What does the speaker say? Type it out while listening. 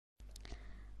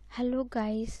Hello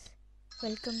guys,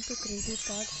 welcome to Crazy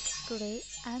Thoughts. Today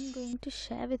I'm going to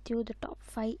share with you the top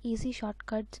 5 easy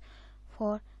shortcuts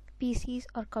for PCs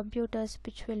or computers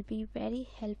which will be very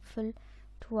helpful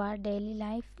to our daily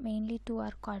life, mainly to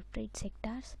our corporate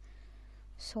sectors.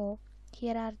 So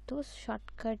here are those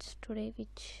shortcuts today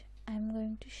which I'm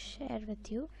going to share with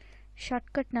you.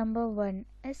 Shortcut number 1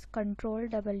 is Control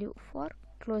W for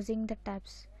closing the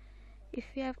tabs. If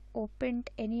you have opened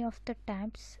any of the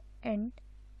tabs and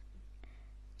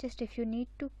if you need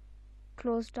to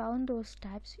close down those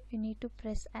tabs, you need to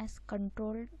press as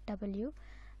Control W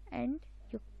and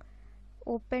your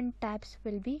open tabs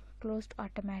will be closed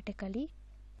automatically.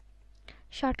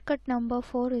 Shortcut number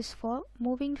 4 is for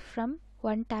moving from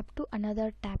one tab to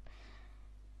another tab.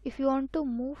 If you want to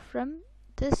move from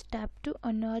this tab to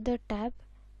another tab,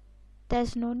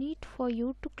 there's no need for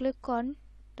you to click on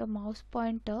the mouse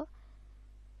pointer.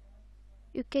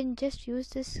 You can just use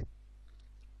this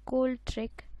cool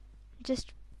trick.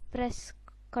 Just press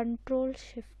Control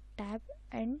Shift tab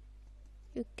and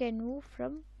you can move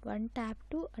from one tab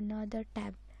to another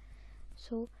tab.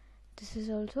 So this is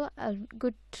also a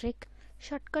good trick.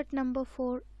 Shortcut number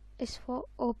 4 is for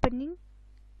opening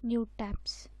new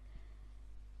tabs.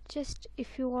 Just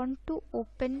if you want to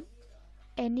open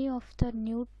any of the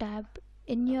new tab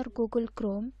in your Google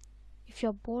Chrome, if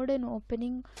you're bored in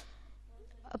opening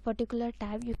a particular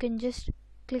tab, you can just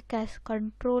click as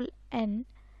Control N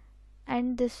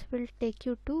and this will take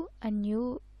you to a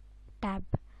new tab.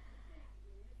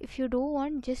 If you don't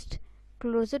want, just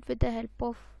close it with the help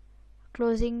of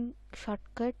closing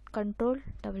shortcut Control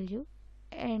W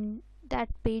and that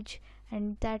page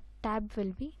and that tab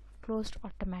will be closed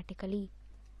automatically.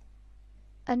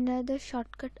 Another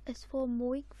shortcut is for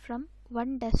moving from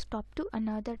one desktop to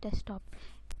another desktop.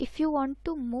 If you want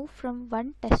to move from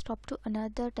one desktop to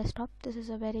another desktop, this is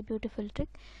a very beautiful trick.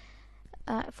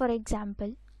 For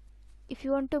example, if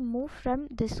you want to move from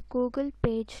this Google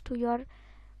page to your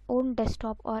own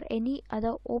desktop or any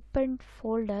other opened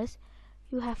folders,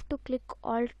 you have to click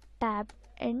Alt tab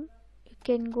and you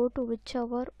can go to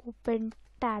whichever open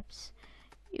tabs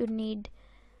you need.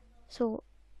 So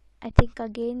I think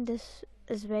again this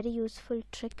is very useful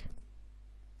trick.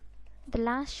 The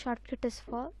last shortcut is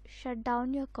for shut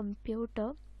down your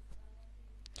computer.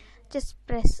 Just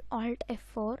press Alt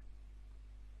F4.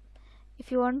 If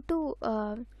you want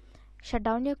to shut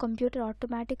down your computer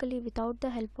automatically without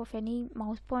the help of any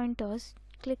mouse pointers,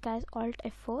 click as Alt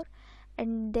F4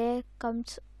 and there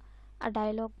comes a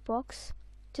dialog box.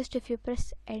 Just if you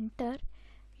press enter,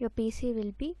 your PC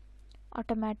will be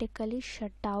automatically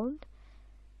shut down.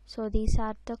 So these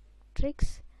are the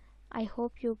tricks. I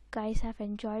hope you guys have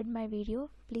enjoyed my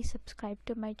video. Please subscribe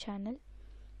to my channel.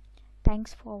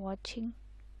 Thanks for watching.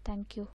 Thank you.